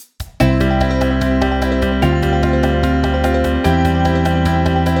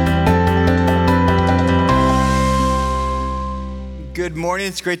morning.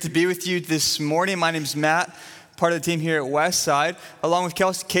 It's great to be with you this morning. My name's Matt, part of the team here at Westside. Along with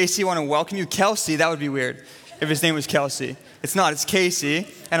Casey, I want to welcome you. Kelsey, that would be weird if his name was Kelsey. It's not, it's Casey.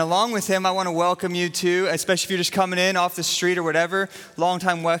 And along with him, I want to welcome you too, especially if you're just coming in off the street or whatever.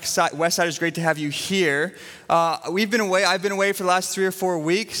 Longtime Westside, is great to have you here. We've been away. I've been away for the last 3 or 4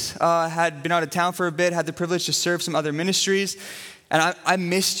 weeks. Had been out of town for a bit, had the privilege to serve some other ministries. And I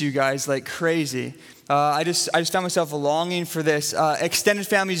missed you guys like crazy. I just found myself longing for this. Extended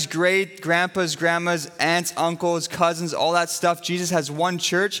family's great. Grandpas, grandmas, aunts, uncles, cousins, all that stuff. Jesus has one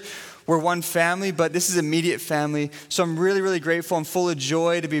church. We're one family, but this is immediate family. So I'm really, really grateful. I'm full of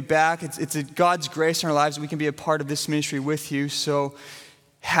joy to be back. It's God's grace in our lives that we can be a part of this ministry with you. So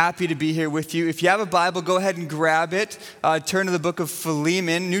happy to be here with you. If you have a Bible, go ahead and grab it. Turn to the book of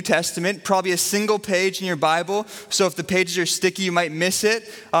Philemon, New Testament. Probably a single page in your Bible. So if the pages are sticky, you might miss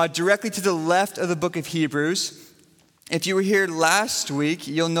it. Directly to the left of the book of Hebrews. If you were here last week,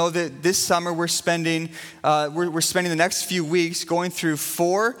 you'll know that this summer we're spending the next few weeks going through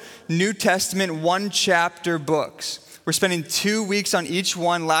 4 New Testament 1-chapter books. We're spending 2 weeks on each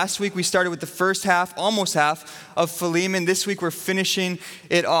one. Last week we started with the first half, almost half, of Philemon. This week we're finishing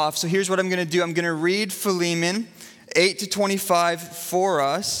it off. So here's what I'm going to do. I'm going to read Philemon 8-25 for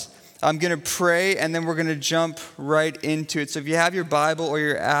us. I'm going to pray, and then we're going to jump right into it. So if you have your Bible or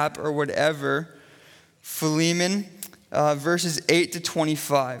your app or whatever, Philemon verses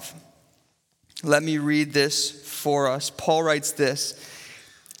 8-25. Let me read this for us. Paul writes this.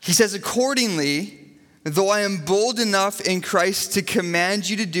 He says, "Accordingly, though I am bold enough in Christ to command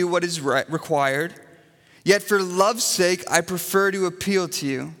you to do what is required, yet for love's sake I prefer to appeal to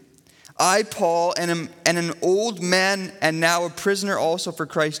you. I, Paul, am an old man and now a prisoner also for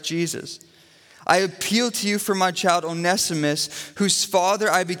Christ Jesus. I appeal to you for my child Onesimus, whose father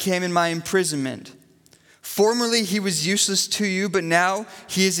I became in my imprisonment. Formerly he was useless to you, but now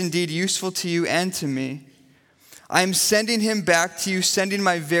he is indeed useful to you and to me. I am sending him back to you, sending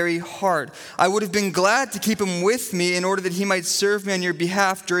my very heart. I would have been glad to keep him with me in order that he might serve me on your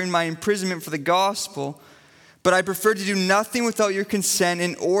behalf during my imprisonment for the gospel. But I prefer to do nothing without your consent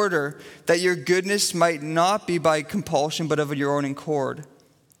in order that your goodness might not be by compulsion, but of your own accord.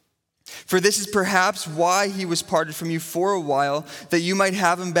 For this is perhaps why he was parted from you for a while, that you might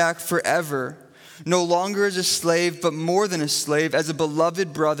have him back forever. No longer as a slave, but more than a slave, as a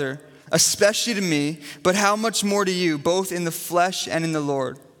beloved brother, especially to me, but how much more to you, both in the flesh and in the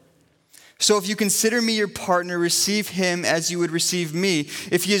Lord. So if you consider me your partner, receive him as you would receive me.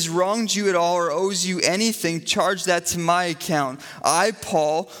 If he has wronged you at all or owes you anything, charge that to my account. I,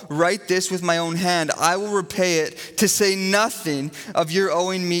 Paul, write this with my own hand. I will repay it, to say nothing of your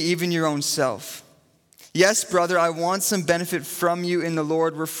owing me even your own self. Yes, brother, I want some benefit from you in the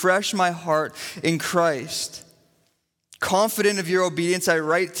Lord. Refresh my heart in Christ. Confident of your obedience, I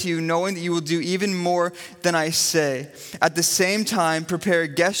write to you, knowing that you will do even more than I say. At the same time, prepare a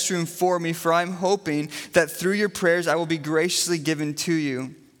guest room for me, for I am hoping that through your prayers I will be graciously given to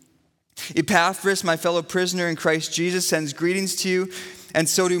you. Epaphras, my fellow prisoner in Christ Jesus, sends greetings to you, and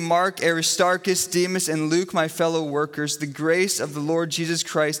so do Mark, Aristarchus, Demas, and Luke, my fellow workers. The grace of the Lord Jesus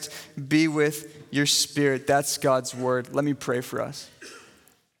Christ be with your spirit." That's God's word. Let me pray for us.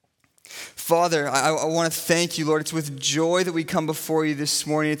 Father, I want to thank you, Lord. It's with joy that we come before you this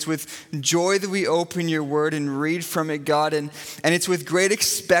morning. It's with joy that we open your word and read from it, God. And it's with great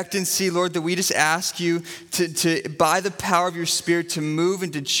expectancy, Lord, that we just ask you to by the power of your spirit, to move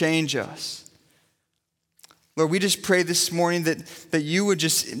and to change us. Lord, we just pray this morning that you would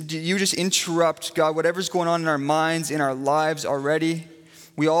just interrupt, God, whatever's going on in our minds, in our lives already.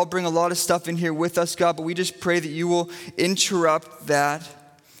 We all bring a lot of stuff in here with us, God, but we just pray that you will interrupt that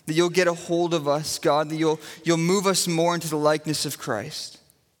you'll get a hold of us, God, that you'll move us more into the likeness of Christ.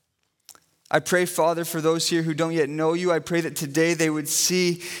 I pray, Father, for those here who don't yet know you, I pray that today they would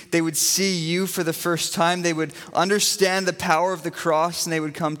see you for the first time. They would understand the power of the cross, and they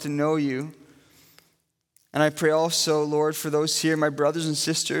would come to know you. And I pray also, Lord, for those here, my brothers and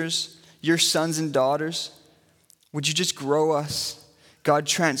sisters, your sons and daughters, would you just grow us? God,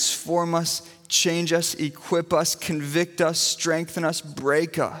 transform us, change us, equip us, convict us, strengthen us,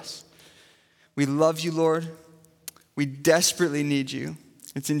 break us. We love you, Lord. We desperately need you.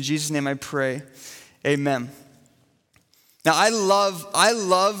 It's in Jesus' name I pray. Amen. Now, I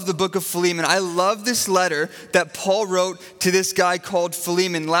love the book of Philemon. I love this letter that Paul wrote to this guy called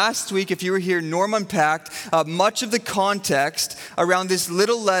Philemon. Last week, if you were here, Norm unpacked much of the context around this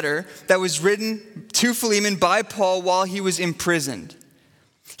little letter that was written to Philemon by Paul while he was imprisoned.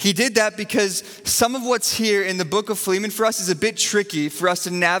 He did that because some of what's here in the book of Philemon for us is a bit tricky for us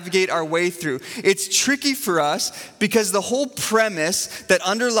to navigate our way through. It's tricky for us because the whole premise that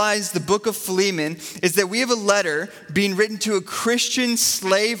underlies the book of Philemon is that we have a letter being written to a Christian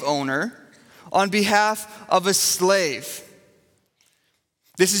slave owner on behalf of a slave.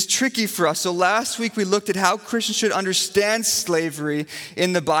 This is tricky for us. So last week we looked at how Christians should understand slavery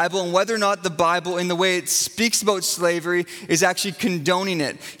in the Bible and whether or not the Bible, in the way it speaks about slavery, is actually condoning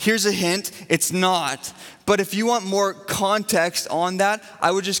it. Here's a hint, it's not. But if you want more context on that, I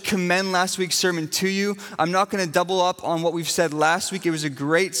would just commend last week's sermon to you. I'm not going to double up on what we've said last week. It was a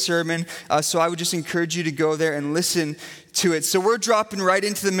great sermon, so I would just encourage you to go there and listen to it. So we're dropping right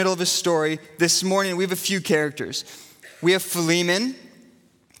into the middle of a story this morning. We have a few characters. We have Philemon,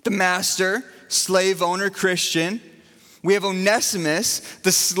 the master, slave owner, Christian. We have Onesimus,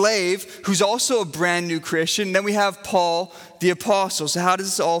 the slave, who's also a brand new Christian. Then we have Paul, the apostle. So how does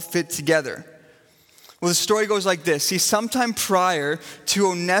this all fit together? Well, the story goes like this. See, sometime prior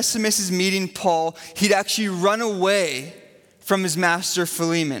to Onesimus' meeting Paul, he'd actually run away from his master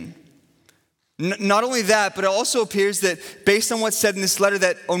Philemon. Not only that, but it also appears that based on what's said in this letter,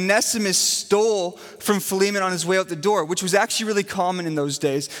 that Onesimus stole from Philemon on his way out the door, which was actually really common in those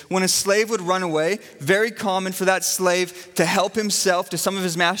days. When a slave would run away, very common for that slave to help himself to some of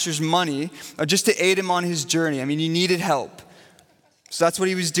his master's money, or just to aid him on his journey. I mean, he needed help. So that's what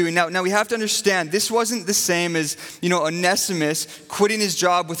he was doing. Now we have to understand, this wasn't the same as, Onesimus quitting his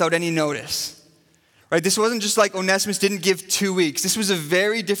job without any notice. Right? This wasn't just like Onesimus didn't give 2 weeks. This was a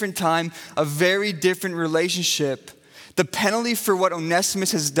very different time, a very different relationship. The penalty for what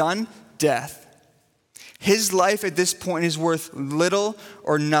Onesimus has done, death. His life at this point is worth little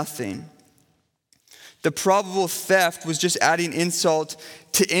or nothing. The probable theft was just adding insult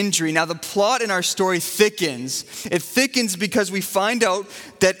to injury. Now the plot in our story thickens. It thickens because we find out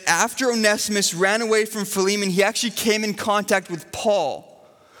that after Onesimus ran away from Philemon, he actually came in contact with Paul.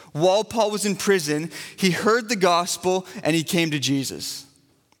 While Paul was in prison, he heard the gospel and he came to Jesus.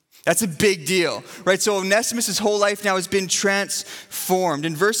 That's a big deal, right? So Onesimus' whole life now has been transformed.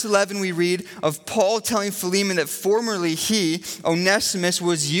 In verse 11, we read of Paul telling Philemon that formerly he, Onesimus,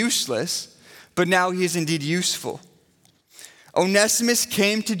 was useless, but now he is indeed useful. Onesimus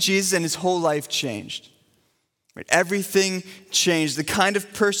came to Jesus and his whole life changed. Right? Everything changed. The kind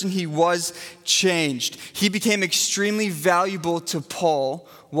of person he was changed. He became extremely valuable to Paul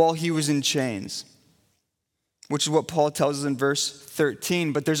while he was in chains, which is what Paul tells us in verse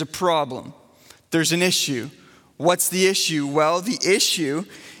 13. But there's a problem. There's an issue. What's the issue? Well, the issue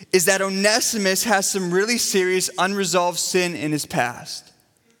is that Onesimus has some really serious unresolved sin in his past.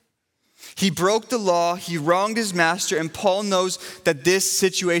 He broke the law, he wronged his master, and Paul knows that this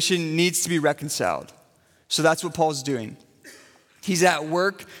situation needs to be reconciled. So that's what Paul's doing. He's at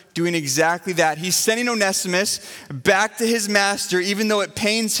work doing exactly that. He's sending Onesimus back to his master, even though it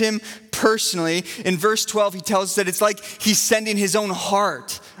pains him personally. In verse 12, he tells us that it's like he's sending his own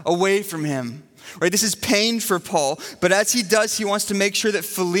heart away from him. Right? This is pain for Paul, but as he does, he wants to make sure that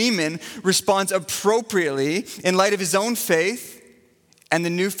Philemon responds appropriately in light of his own faith and the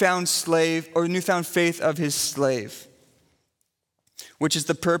newfound faith of his slave, which is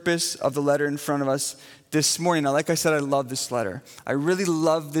the purpose of the letter in front of us this morning. Now, like I said, I love this letter. I really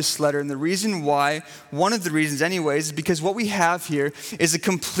love this letter. And the reason why, one of the reasons anyways, is because what we have here is a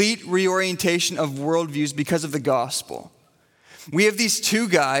complete reorientation of worldviews because of the gospel. We have these two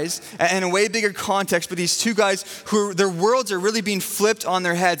guys, and a way bigger context, but these two guys who their worlds are really being flipped on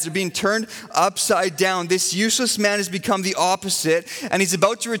their heads. They're being turned upside down. This useless man has become the opposite, and he's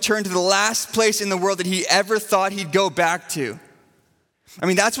about to return to the last place in the world that he ever thought he'd go back to. I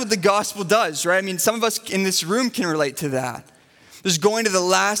mean, that's what the gospel does, right? I mean, some of us in this room can relate to that. Just going to the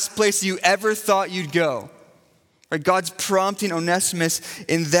last place you ever thought you'd go. Right? God's prompting Onesimus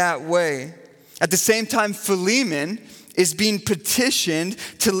in that way. At the same time, Philemon is being petitioned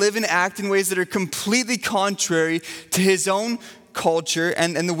to live and act in ways that are completely contrary to his own culture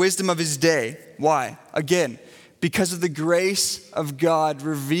and the wisdom of his day. Why? Again, because of the grace of God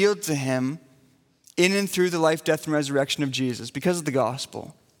revealed to him in and through the life, death, and resurrection of Jesus, because of the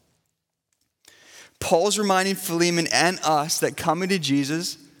gospel. Paul's reminding Philemon and us that coming to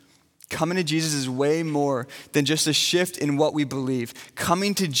Jesus is way more than just a shift in what we believe.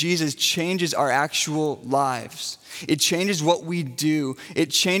 Coming to Jesus changes our actual lives. It changes what we do.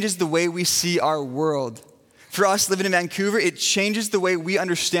 It changes the way we see our world. For us living in Vancouver, it changes the way we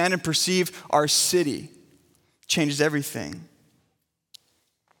understand and perceive our city. It changes everything.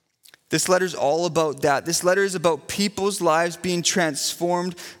 This letter is all about that. This letter is about people's lives being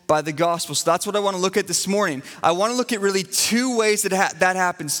transformed by the gospel. So that's what I want to look at this morning. I want to look at really two ways that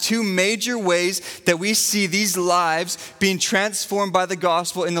happens, two major ways that we see these lives being transformed by the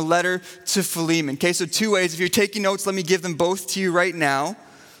gospel in the letter to Philemon. Okay, so two ways. If you're taking notes, let me give them both to you right now.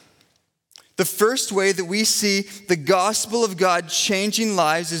 The first way that we see the gospel of God changing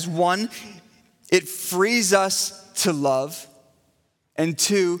lives is one, it frees us to love. And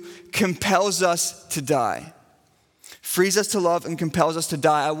two, compels us to die. Frees us to love and compels us to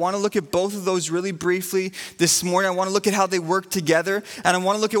die. I want to look at both of those really briefly this morning. I want to look at how they work together, and I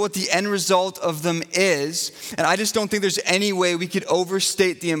want to look at what the end result of them is. And I just don't think there's any way we could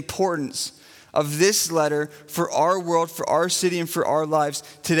overstate the importance of this letter for our world, for our city, and for our lives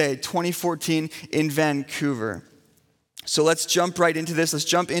today, 2014 in Vancouver. So let's jump right into this. Let's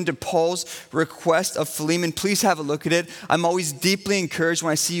jump into Paul's request of Philemon. Please have a look at it. I'm always deeply encouraged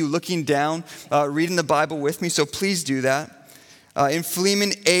when I see you looking down, reading the Bible with me, so please do that. In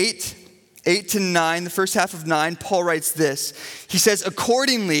Philemon 8 to 9, the first half of 9, Paul writes this. He says,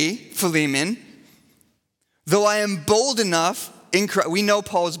 accordingly, Philemon, though I am bold enough in Christ. We know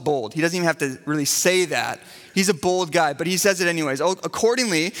Paul is bold. He doesn't even have to really say that. He's a bold guy, but he says it anyways.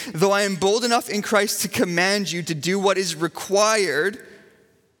 Accordingly, though I am bold enough in Christ to command you to do what is required,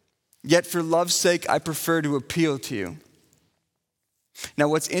 yet for love's sake I prefer to appeal to you. Now,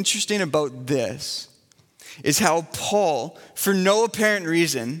 what's interesting about this is how Paul, for no apparent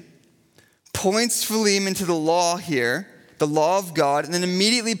reason, points Philemon to the law here, the law of God, and then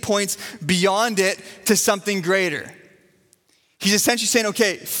immediately points beyond it to something greater. He's essentially saying,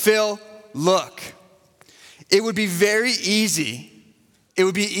 okay, Phil, look. It would be very easy. It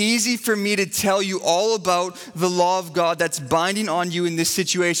would be easy for me to tell you all about the law of God that's binding on you in this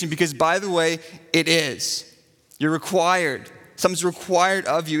situation because, by the way, it is. You're required. Something's required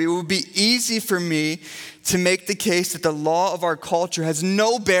of you. It would be easy for me to make the case that the law of our culture has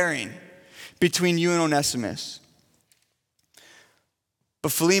no bearing between you and Onesimus.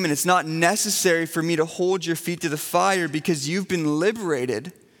 But Philemon, it's not necessary for me to hold your feet to the fire because you've been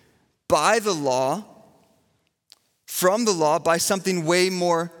liberated by the law, from the law, by something way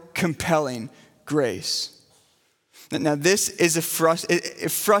more compelling, grace. Now this is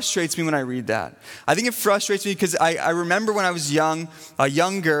it frustrates me when I read that. I think it frustrates me because I remember when I was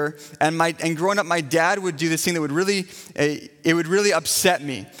younger, and growing up, my dad would do this thing that would really upset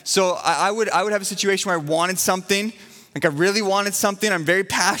me. So I would have a situation where I wanted something, like I really wanted something. I'm very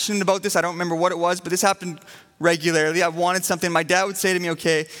passionate about this. I don't remember what it was, but this happened regularly. I wanted something. My dad would say to me,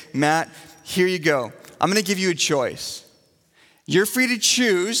 okay, Matt, here you go. I'm going to give you a choice. You're free to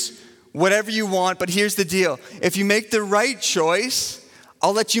choose whatever you want, but here's the deal. If you make the right choice,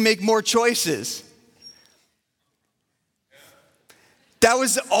 I'll let you make more choices. That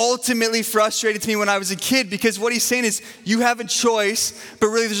was ultimately frustrating to me when I was a kid because what he's saying is you have a choice, but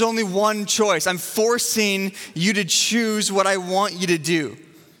really there's only one choice. I'm forcing you to choose what I want you to do.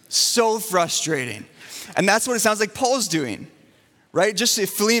 So frustrating. And that's what it sounds like Paul's doing, right? Just say,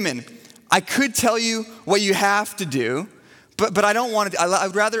 Philemon, I could tell you what you have to do, but I don't want to. I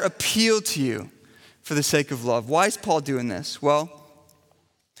would rather appeal to you for the sake of love. Why is Paul doing this? Well,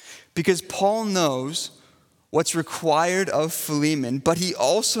 because Paul knows what's required of Philemon, but he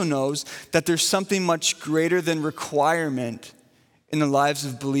also knows that there's something much greater than requirement in the lives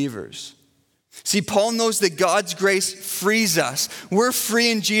of believers. See, Paul knows that God's grace frees us. We're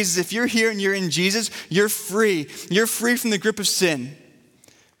free in Jesus. If you're here and you're in Jesus, you're free. You're free from the grip of sin.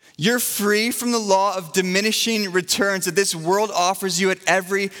 You're free from the law of diminishing returns that this world offers you at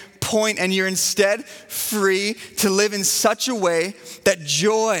every point, and you're instead free to live in such a way that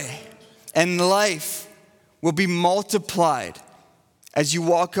joy and life will be multiplied as you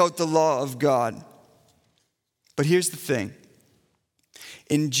walk out the law of God. But here's the thing.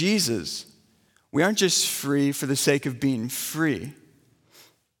 In Jesus, we aren't just free for the sake of being free.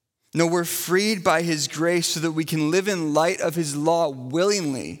 No, we're freed by his grace so that we can live in light of his law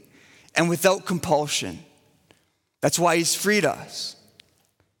willingly and without compulsion. That's why he's freed us.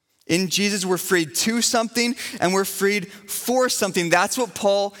 In Jesus, we're freed to something and we're freed for something. That's what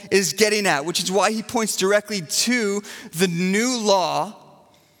Paul is getting at, which is why he points directly to the new law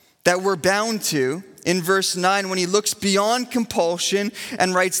that we're bound to in verse 9 when he looks beyond compulsion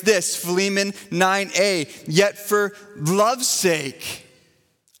and writes this, Philemon 9a, yet for love's sake,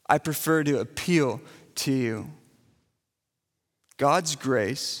 I prefer to appeal to you. God's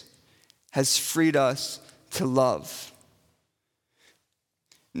grace has freed us to love.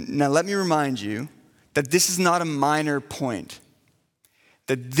 Now let me remind you that this is not a minor point.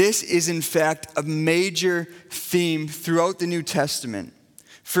 That this is in fact a major theme throughout the New Testament.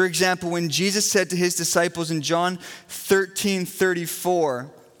 For example, when Jesus said to his disciples in John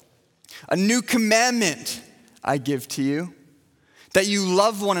 13:34, "A new commandment I give to you, that you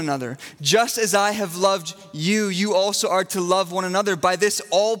love one another. Just as I have loved you, you also are to love one another. By this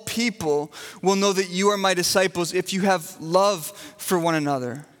all people will know that you are my disciples if you have love for one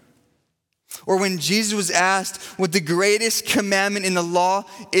another." Or when Jesus was asked what the greatest commandment in the law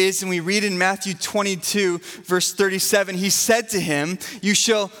is, and we read in Matthew 22, verse 37, he said to him, "You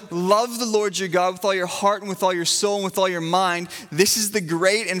shall love the Lord your God with all your heart and with all your soul and with all your mind. This is the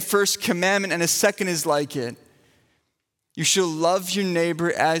great and first commandment, and a second is like it. You shall love your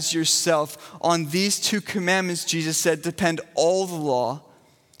neighbor as yourself. On these two commandments," Jesus said, "depend all the law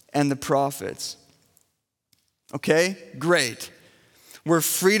and the prophets." Okay, great. We're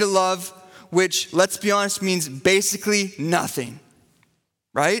free to love, which, let's be honest, means basically nothing,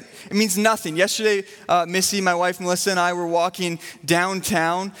 right? It means nothing. Yesterday, Missy, my wife, Melissa, and I were walking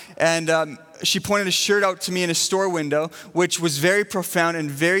downtown, and she pointed a shirt out to me in a store window, which was very profound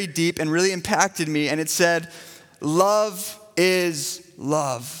and very deep and really impacted me, and it said, "Love is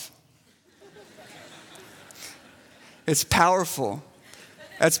love." It's powerful.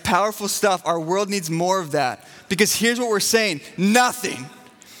 That's powerful stuff. Our world needs more of that, because here's what we're saying: nothing.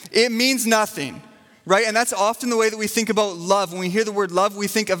 It means nothing, right? And that's often the way that we think about love. When we hear the word love, we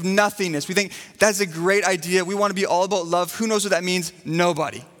think of nothingness. We think that's a great idea. We want to be all about love. Who knows what that means?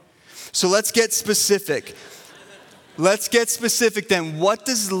 Nobody. So let's get specific. Let's get specific then. What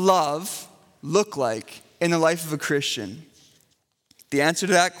does love look like in the life of a Christian? The answer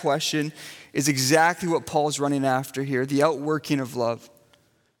to that question is exactly what Paul's running after here, the outworking of love.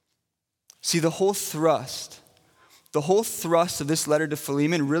 See, the whole thrust of this letter to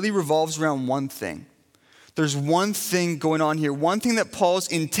Philemon really revolves around one thing. There's one thing going on here, one thing that Paul's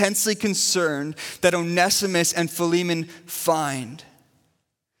intensely concerned that Onesimus and Philemon find.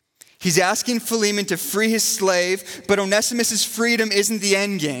 He's asking Philemon to free his slave, but Onesimus' freedom isn't the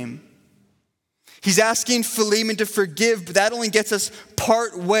end game. He's asking Philemon to forgive, but that only gets us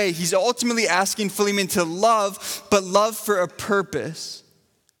part way. He's ultimately asking Philemon to love, but love for a purpose.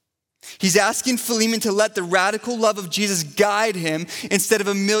 He's asking Philemon to let the radical love of Jesus guide him instead of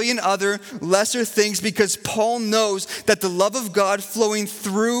a million other lesser things, because Paul knows that the love of God flowing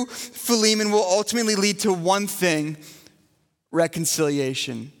through Philemon will ultimately lead to one thing: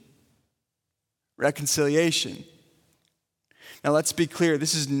 reconciliation. Reconciliation. Now let's be clear,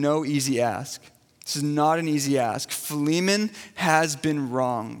 this is no easy ask. This is not an easy ask. Philemon has been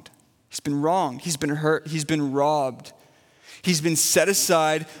wronged. He's been wronged. He's been hurt. He's been robbed. He's been set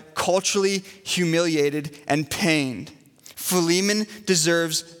aside, culturally humiliated, and pained. Philemon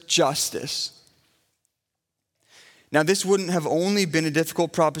deserves justice. Now, this wouldn't have only been a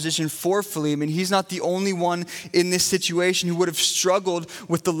difficult proposition for Philemon. He's not the only one in this situation who would have struggled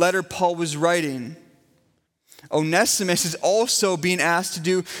with the letter Paul was writing. Onesimus is also being asked to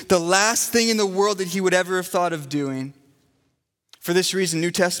do the last thing in the world that he would ever have thought of doing. For this reason,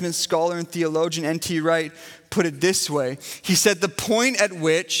 New Testament scholar and theologian N.T. Wright put it this way. He said, the point at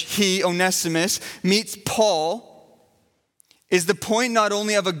which he, Onesimus, meets Paul is the point not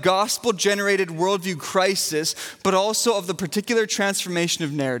only of a gospel-generated worldview crisis, but also of the particular transformation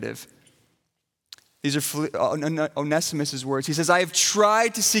of narrative. These are Onesimus' words. He says, I have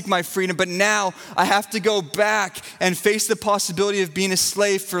tried to seek my freedom, but now I have to go back and face the possibility of being a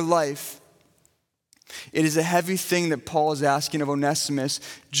slave for life. It is a heavy thing that Paul is asking of Onesimus,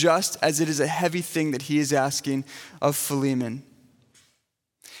 just as it is a heavy thing that he is asking of Philemon.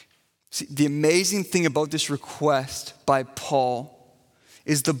 See, the amazing thing about this request by Paul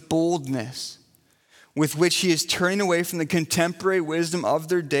is the boldness with which he is turning away from the contemporary wisdom of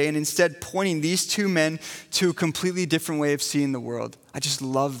their day and instead pointing these two men to a completely different way of seeing the world. I just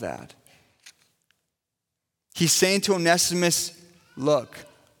love that. He's saying to Onesimus, look,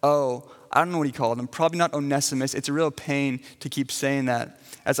 I don't know what he called him, probably not Onesimus. It's a real pain to keep saying that,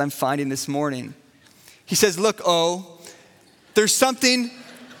 as I'm finding this morning. He says, look, there's something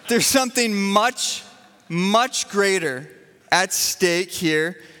much, much greater at stake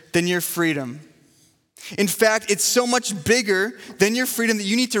here than your freedom. In fact, it's so much bigger than your freedom that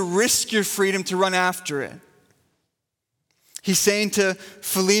you need to risk your freedom to run after it. He's saying to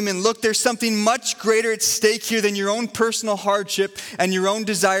Philemon, look, there's something much greater at stake here than your own personal hardship and your own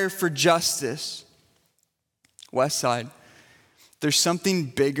desire for justice. Westside, there's something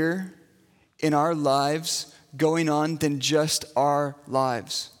bigger in our lives going on than just our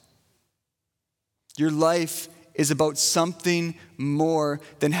lives. Your life is about something more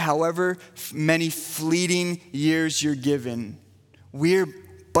than however many fleeting years you're given. We're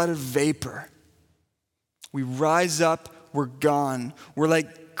but a vapor. We rise up we're gone. We're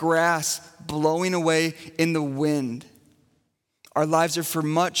like grass blowing away in the wind. Our lives are for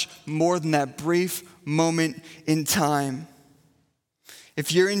much more than that brief moment in time.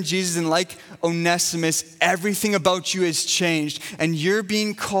 If you're in Jesus and like Onesimus, everything about you has changed, and you're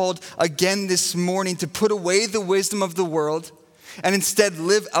being called again this morning to put away the wisdom of the world and instead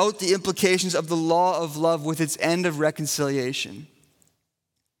live out the implications of the law of love with its end of reconciliation.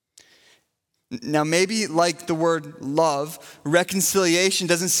 Now, maybe like the word love, reconciliation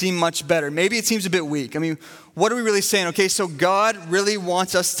doesn't seem much better. Maybe it seems a bit weak. I mean, what are we really saying? Okay, so God really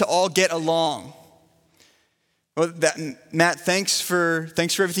wants us to all get along. Well, Matt, thanks for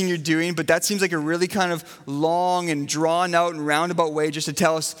everything you're doing, but that seems like a really kind of long and drawn out and roundabout way just to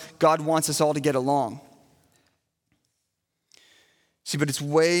tell us God wants us all to get along. See, but it's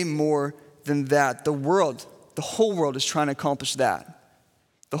way more than that. The whole world is trying to accomplish that.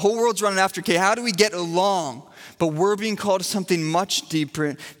 The whole world's running after, okay, how do we get along? But we're being called to something much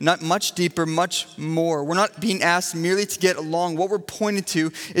deeper, much more. We're not being asked merely to get along. What we're pointed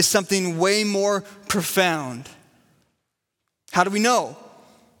to is something way more profound. How do we know?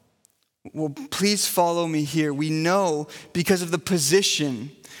 Well, please follow me here. We know because of the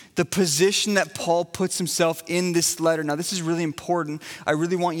position that Paul puts himself in this letter. Now, this is really important. I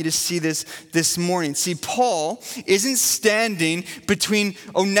really want you to see this morning. See, Paul isn't standing between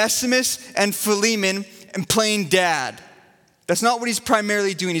Onesimus and Philemon and playing dad. That's not what he's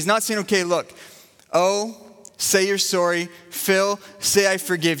primarily doing. He's not saying, okay, look, say you're sorry. Phil, say I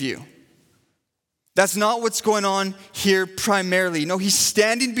forgive you. That's not what's going on here primarily. No, he's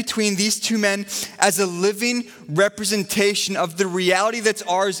standing between these two men as a living representation of the reality that's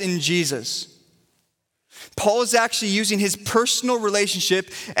ours in Jesus. Paul is actually using his personal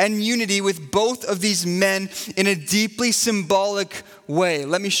relationship and unity with both of these men in a deeply symbolic way.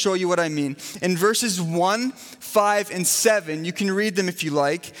 Let me show you what I mean. In verses 1, 5, and 7, you can read them if you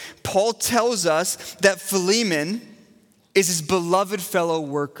like, Paul tells us that Philemon is his beloved fellow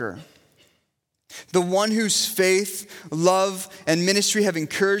worker. The one whose faith, love, and ministry have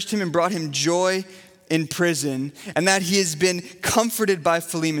encouraged him and brought him joy in prison, and that he has been comforted by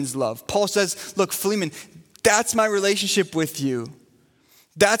Philemon's love. Paul says, look, Philemon, that's my relationship with you.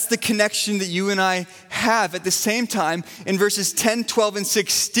 That's the connection that you and I have. At the same time, in verses 10, 12, and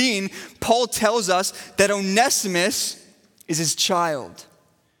 16, Paul tells us that Onesimus is his child,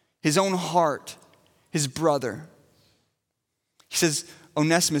 his own heart, his brother. He says,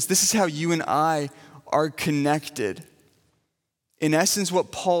 Onesimus, this is how you and I are connected. In essence,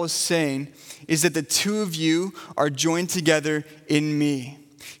 what Paul is saying is that the two of you are joined together in me.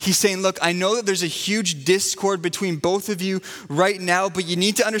 He's saying, look, I know that there's a huge discord between both of you right now, but you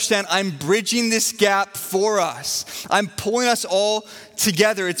need to understand I'm bridging this gap for us. I'm pulling us all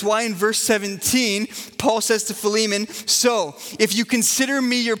together. It's why in verse 17, Paul says to Philemon, so if you consider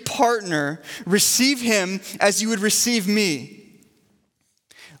me your partner, receive him as you would receive me.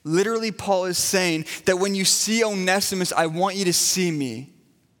 Literally, Paul is saying that when you see Onesimus, I want you to see me.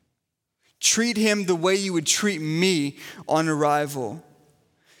 Treat him the way you would treat me on arrival.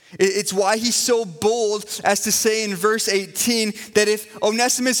 It's why he's so bold as to say in verse 18 that if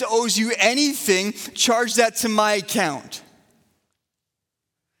Onesimus owes you anything, charge that to my account.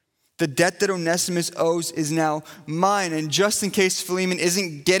 The debt that Onesimus owes is now mine. And just in case Philemon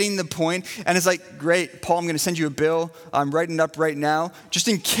isn't getting the point and is like, great, Paul, I'm going to send you a bill. I'm writing it up right now. Just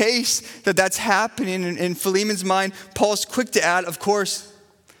in case that's happening in Philemon's mind, Paul's quick to add, of course,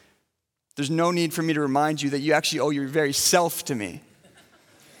 there's no need for me to remind you that you actually owe your very self to me.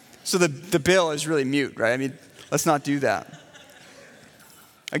 So the bill is really mute, right? I mean, let's not do that.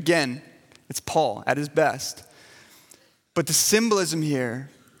 Again, it's Paul at his best. But the symbolism here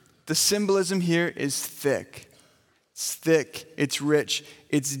is thick. It's thick, it's rich,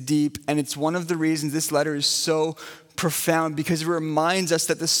 it's deep, and it's one of the reasons this letter is so profound because it reminds us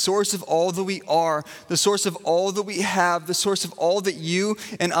that the source of all that we are, the source of all that we have, the source of all that you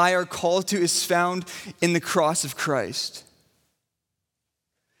and I are called to is found in the cross of Christ.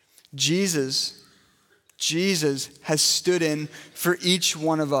 Jesus has stood in for each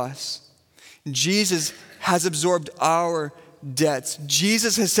one of us. Jesus has absorbed our debts.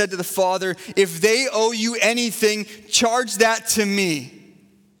 Jesus has said to the Father, if they owe you anything, charge that to me.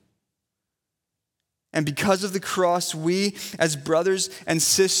 And because of the cross, we as brothers and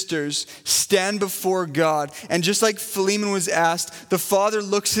sisters stand before God. And just like Philemon was asked, the Father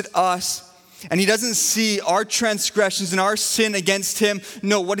looks at us and he doesn't see our transgressions and our sin against him.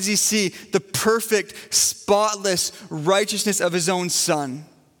 No, what does he see? The perfect, spotless righteousness of his own Son.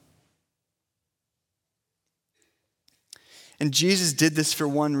 And Jesus did this for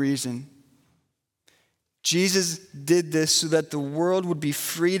one reason. Jesus did this so that the world would be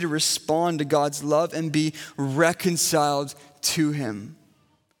free to respond to God's love and be reconciled to him.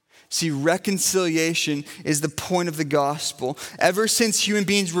 See, reconciliation is the point of the gospel. Ever since human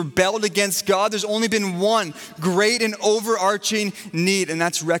beings rebelled against God, there's only been one great and overarching need, and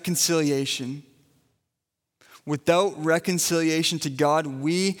that's reconciliation. Without reconciliation to God,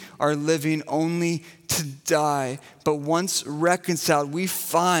 we are living only to die. But once reconciled, we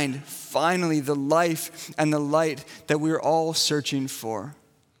find finally the life and the light that we're all searching for.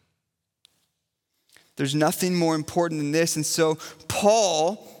 There's nothing more important than this. And so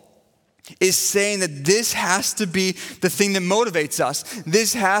Paul is saying that this has to be the thing that motivates us.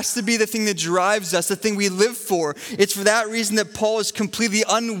 This has to be the thing that drives us, the thing we live for. It's for that reason that Paul is completely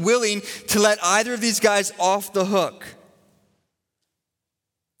unwilling to let either of these guys off the hook.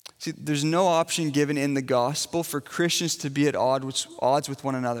 See, there's no option given in the gospel for Christians to be at odds with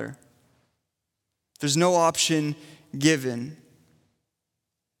one another. There's no option given.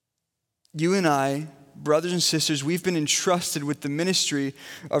 You and I, brothers and sisters, we've been entrusted with the ministry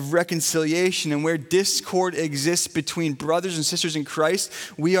of reconciliation, and where discord exists between brothers and sisters in Christ,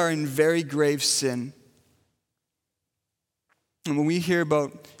 we are in very grave sin. And when we hear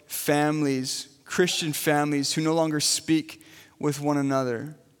about families, Christian families who no longer speak with one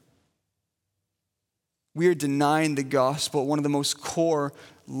another, we are denying the gospel at one of the most core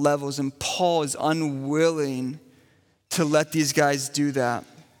levels, and Paul is unwilling to let these guys do that.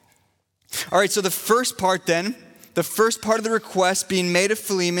 All right, so the first part of the request being made of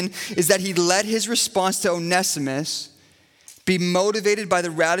Philemon is that he let his response to Onesimus be motivated by the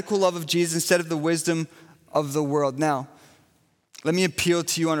radical love of Jesus instead of the wisdom of the world. Now, let me appeal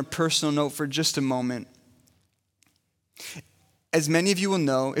to you on a personal note for just a moment. As many of you will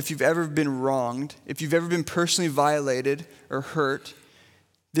know, if you've ever been wronged, if you've ever been personally violated or hurt,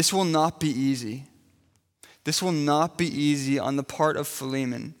 this will not be easy. This will not be easy on the part of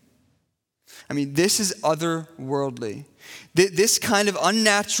Philemon. I mean, this is otherworldly. This kind of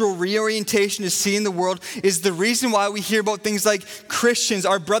unnatural reorientation to seeing the world is the reason why we hear about things like Christians,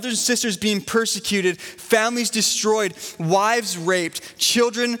 our brothers and sisters being persecuted, families destroyed, wives raped,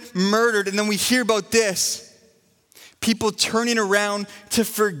 children murdered, and then we hear about this. People turning around to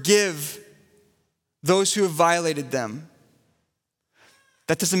forgive those who have violated them.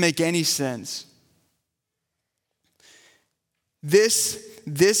 That doesn't make any sense.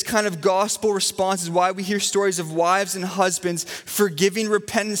 This kind of gospel response is why we hear stories of wives and husbands forgiving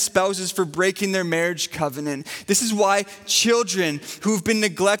repentant spouses for breaking their marriage covenant. This is why children who've been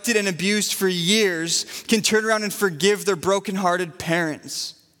neglected and abused for years can turn around and forgive their brokenhearted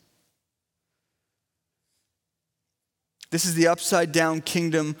parents. This is the upside down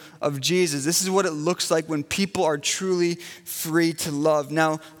kingdom of Jesus. This is what it looks like when people are truly free to love.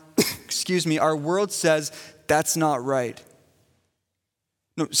 Now, our world says that's not right.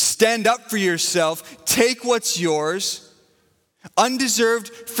 No, stand up for yourself. Take what's yours. Undeserved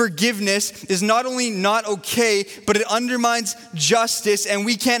forgiveness is not only not okay, but it undermines justice, and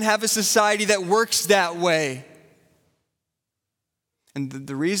we can't have a society that works that way. And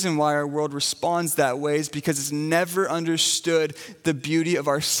the reason why our world responds that way is because it's never understood the beauty of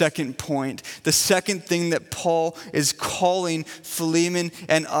our second point. The second thing that Paul is calling Philemon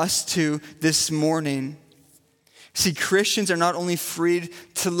and us to this morning. See, Christians are not only freed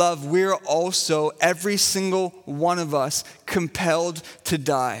to love, we're also, every single one of us, compelled to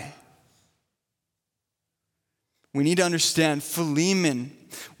die. We need to understand Philemon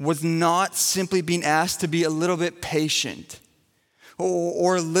was not simply being asked to be a little bit patient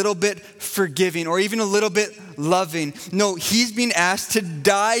or a little bit forgiving or even a little bit loving. No, he's being asked to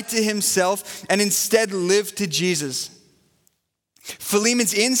die to himself and instead live to Jesus.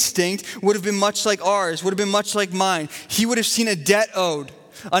 Philemon's instinct would have been much like ours, would have been much like mine. He would have seen a debt owed,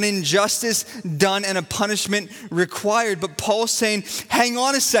 an injustice done, and a punishment required. But Paul's saying, hang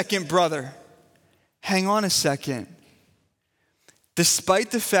on a second, brother. Hang on a second.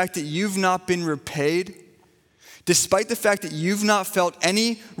 Despite the fact that you've not been repaid, despite the fact that you've not felt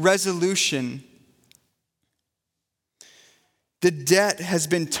any resolution, the debt has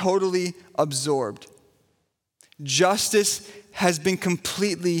been totally absorbed. Justice has been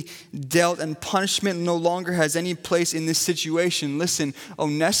completely dealt, and punishment no longer has any place in this situation. Listen,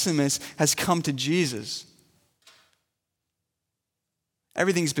 Onesimus has come to Jesus.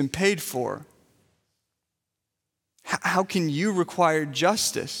 Everything's been paid for. How can you require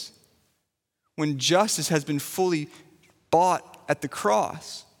justice when justice has been fully bought at the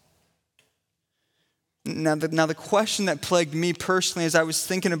cross? Now the question that plagued me personally as I was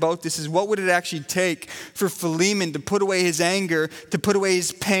thinking about this is, what would it actually take for Philemon to put away his anger, to put away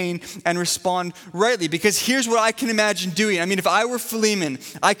his pain, and respond rightly? Because here's what I can imagine doing. I mean, if I were Philemon,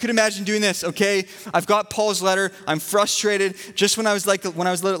 I could imagine doing this, okay? I've got Paul's letter. I'm frustrated. Just when I was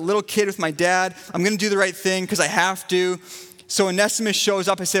a little kid with my dad, I'm going to do the right thing because I have to. So Onesimus shows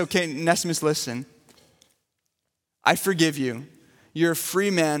up. I say, okay, Onesimus, listen. I forgive you. You're a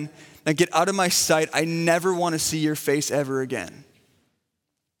free man. Now get out of my sight. I never want to see your face ever again.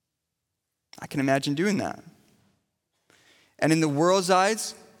 I can imagine doing that. And in the world's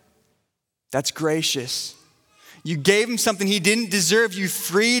eyes, that's gracious. You gave him something he didn't deserve. You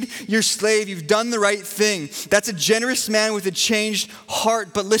freed your slave. You've done the right thing. That's a generous man with a changed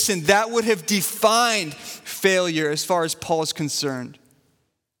heart. But listen, that would have defined failure as far as Paul is concerned.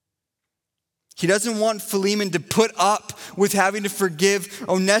 He doesn't want Philemon to put up with having to forgive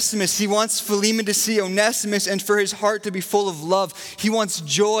Onesimus. He wants Philemon to see Onesimus and for his heart to be full of love. He wants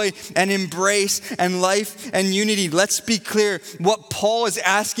joy and embrace and life and unity. Let's be clear. What Paul is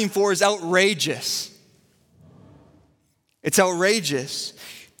asking for is outrageous. It's outrageous.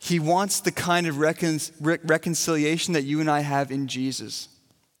 He wants the kind of reconciliation that you and I have in Jesus.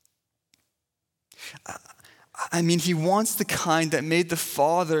 I mean, he wants the kind that made the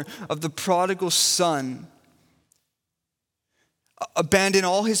father of the prodigal son abandon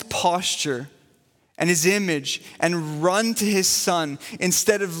all his posture and his image and run to his son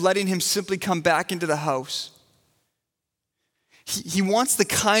instead of letting him simply come back into the house. He wants the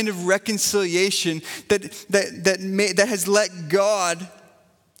kind of reconciliation that has let God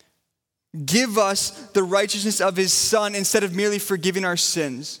give us the righteousness of his son instead of merely forgiving our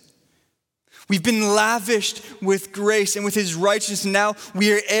sins. We've been lavished with grace and with his righteousness, and now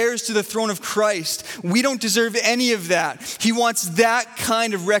we are heirs to the throne of Christ. We don't deserve any of that. He wants that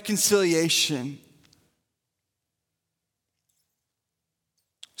kind of reconciliation.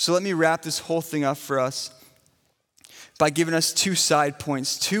 So let me wrap this whole thing up for us by giving us two side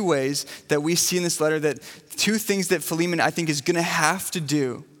points, two ways that we see in this letter, that two things that Philemon, I think, is going to have to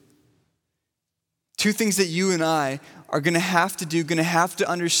do. Two things that you and I are going to have to do, going to have to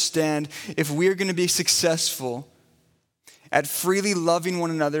understand if we're going to be successful at freely loving one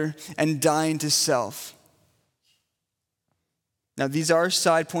another and dying to self. Now, these are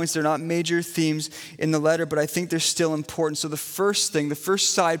side points. They're not major themes in the letter, but I think they're still important. So the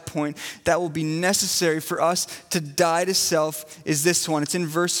first side point that will be necessary for us to die to self is this one. It's in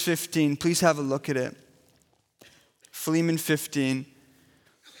verse 15. Please have a look at it. Philemon 15.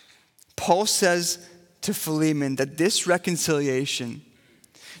 Paul says to Philemon that this reconciliation,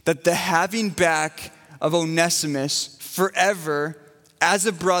 that the having back of Onesimus forever as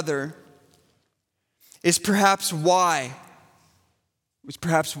a brother is perhaps why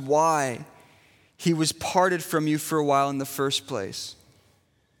he was parted from you for a while in the first place.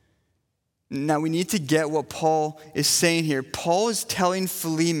 Now we need to get what Paul is saying here. Paul is telling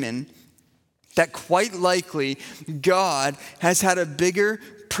Philemon that quite likely God has had a bigger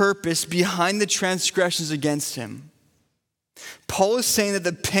purpose behind the transgressions against him. Paul is saying that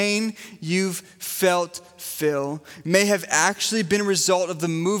the pain you've felt, Phil, may have actually been a result of the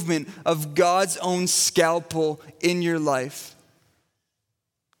movement of God's own scalpel in your life.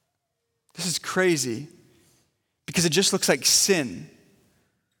 This is crazy because it just looks like sin.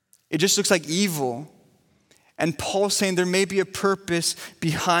 It just looks like evil. And Paul's saying there may be a purpose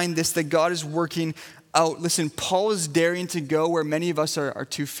behind this that God is working out. Listen, Paul is daring to go where many of us are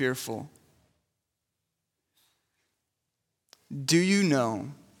too fearful. Do you know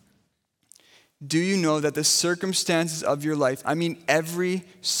that the circumstances of your life, I mean every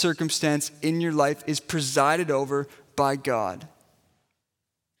circumstance in your life, is presided over by God?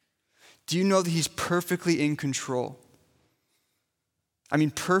 Do you know that he's perfectly in control? I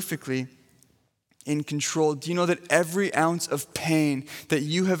mean perfectly in control. Do you know that every ounce of pain that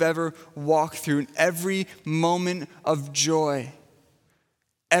you have ever walked through and every moment of joy,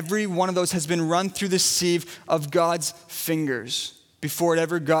 every one of those has been run through the sieve of God's fingers before it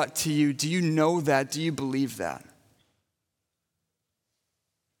ever got to you? Do you know that? Do you believe that?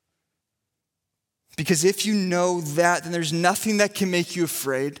 Because if you know that, then there's nothing that can make you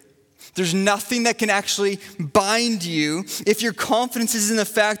afraid. There's nothing that can actually bind you. If your confidence is in the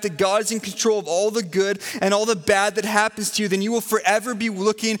fact that God is in control of all the good and all the bad that happens to you, then you will forever be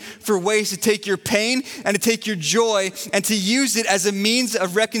looking for ways to take your pain and to take your joy and to use it as a means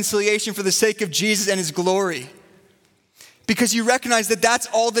of reconciliation for the sake of Jesus and his glory. Because you recognize that that's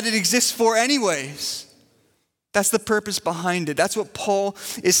all that it exists for anyways. That's the purpose behind it. That's what Paul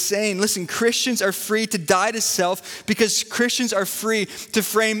is saying. Listen, Christians are free to die to self because Christians are free to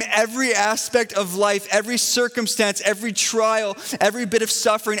frame every aspect of life, every circumstance, every trial, every bit of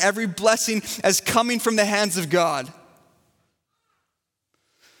suffering, every blessing as coming from the hands of God.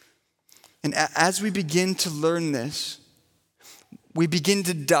 And as we begin to learn this, we begin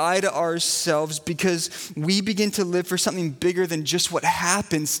to die to ourselves because we begin to live for something bigger than just what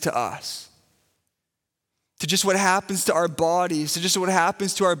happens to us. To just what happens to our bodies, to just what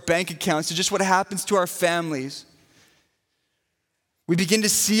happens to our bank accounts, to just what happens to our families. We begin to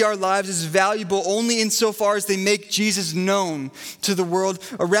see our lives as valuable only insofar as they make Jesus known to the world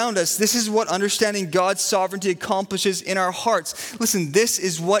around us. This is what understanding God's sovereignty accomplishes in our hearts. Listen, this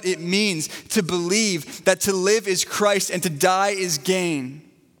is what it means to believe that to live is Christ and to die is gain.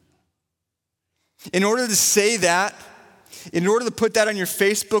 In order to say that, in order to put that on your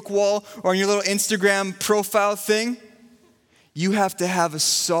Facebook wall or on your little Instagram profile thing, you have to have a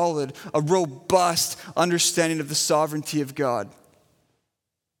solid, a robust understanding of the sovereignty of God.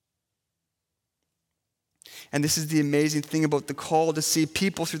 And this is the amazing thing about the call to see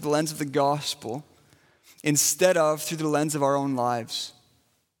people through the lens of the gospel instead of through the lens of our own lives.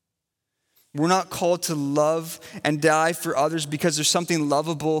 We're not called to love and die for others because there's something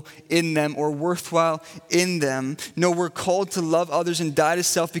lovable in them or worthwhile in them. No, we're called to love others and die to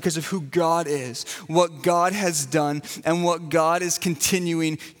self because of who God is, what God has done, and what God is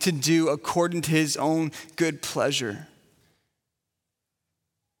continuing to do according to his own good pleasure.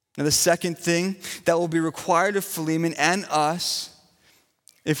 Now, the second thing that will be required of Philemon and us,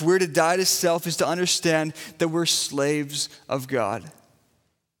 if we're to die to self, is to understand that we're slaves of God.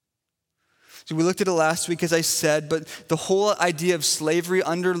 So we looked at it last week, as I said, but the whole idea of slavery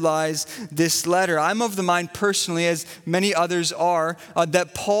underlies this letter. I'm of the mind personally, as many others are,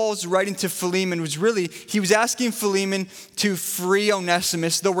 that Paul's writing to Philemon was really, he was asking Philemon to free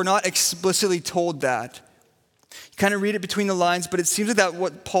Onesimus, though we're not explicitly told that. You kind of read it between the lines, but it seems like that's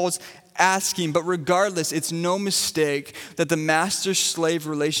what Paul's asking. But regardless, it's no mistake that the master-slave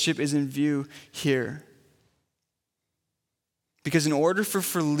relationship is in view here. Because in order for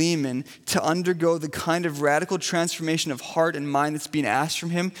Philemon to undergo the kind of radical transformation of heart and mind that's being asked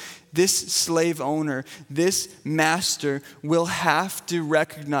from him, this slave owner, this master will have to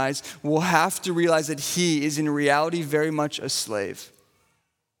recognize, will have to realize that he is in reality very much a slave.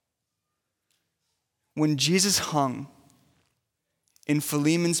 When Jesus hung in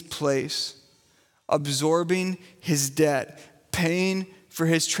Philemon's place, absorbing his debt, paying for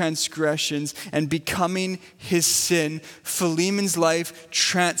his transgressions, and becoming his sin, Philemon's life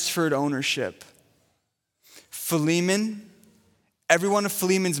transferred ownership. Philemon, every one of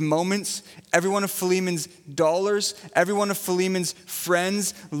Philemon's moments, every one of Philemon's dollars, every one of Philemon's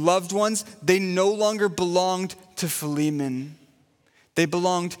friends, loved ones, they no longer belonged to Philemon. They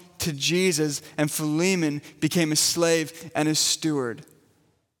belonged to Jesus, and Philemon became a slave and a steward.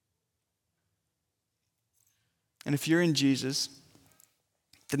 And if you're in Jesus,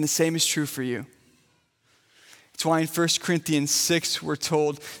 then the same is true for you. It's why in 1 Corinthians 6 we're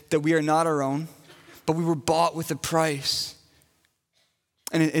told that we are not our own, but we were bought with a price.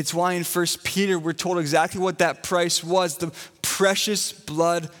 And it's why in 1 Peter we're told exactly what that price was, the precious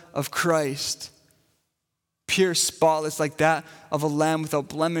blood of Christ. Pure, spotless, like that of a lamb without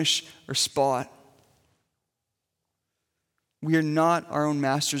blemish or spot. We are not our own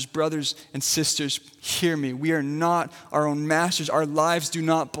masters. Brothers and sisters, hear me. We are not our own masters. Our lives do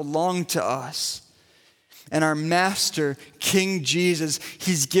not belong to us. And our master, King Jesus,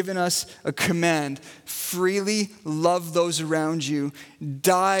 he's given us a command. Freely love those around you.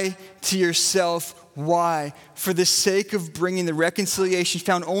 Die to yourself. Why? For the sake of bringing the reconciliation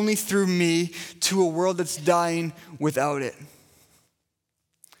found only through me to a world that's dying without it.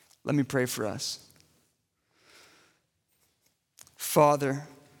 Let me pray for us. Father,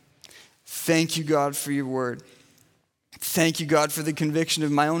 thank you, God, for your word. Thank you, God, for the conviction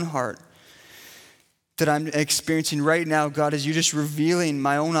of my own heart that I'm experiencing right now, God, as you just revealing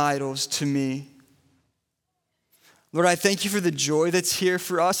my own idols to me. Lord, I thank you for the joy that's here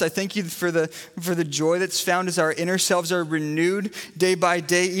for us. I thank you for the joy that's found as our inner selves are renewed day by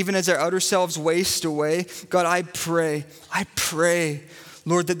day, even as our outer selves waste away. God, I pray,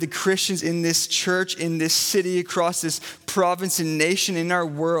 Lord, that the Christians in this church, in this city, across this province and nation, in our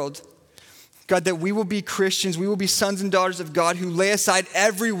world, God, that we will be Christians, we will be sons and daughters of God who lay aside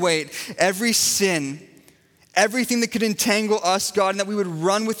every weight, every sin, everything that could entangle us, God, and that we would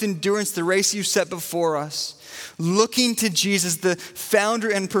run with endurance the race you set before us, looking to Jesus, the founder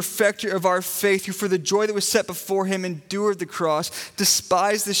and perfecter of our faith, who for the joy that was set before him endured the cross,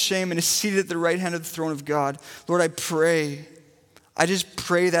 despised the shame, and is seated at the right hand of the throne of God. Lord, I just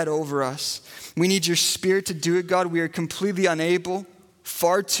pray that over us. We need your Spirit to do it, God. We are completely unable,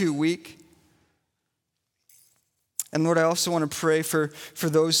 far too weak. And Lord, I also want to pray for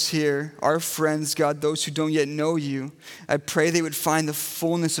those here, our friends, God, those who don't yet know you. I pray they would find the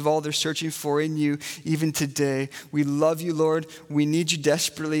fullness of all they're searching for in you, even today. We love you, Lord. We need you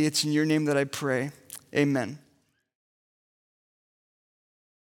desperately. It's in your name that I pray. Amen.